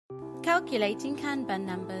Calculating Kanban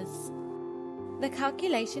numbers. The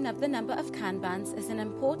calculation of the number of kanbans is an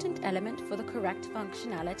important element for the correct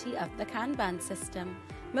functionality of the Kanban system,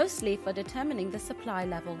 mostly for determining the supply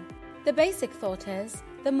level. The basic thought is,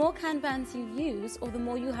 the more kanbans you use or the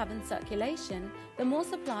more you have in circulation, the more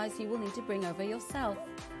supplies you will need to bring over yourself.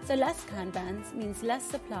 So less kanbans means less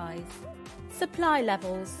supplies. Supply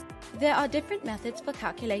levels. There are different methods for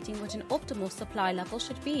calculating what an optimal supply level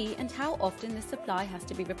should be and how often the supply has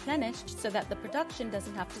to be replenished so that the production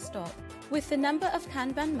doesn't have to stop. With the number of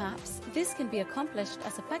Kanban maps, this can be accomplished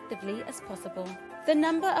as effectively as possible. The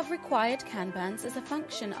number of required kanbans is a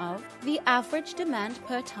function of the average demand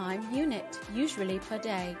per time unit, usually per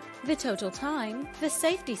day, the total time, the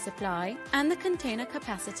safety supply, and the container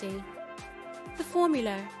capacity. The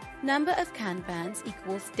formula: number of kanbans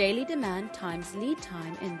equals daily demand times lead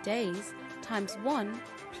time in days times 1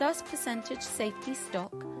 plus percentage safety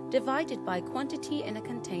stock divided by quantity in a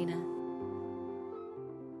container.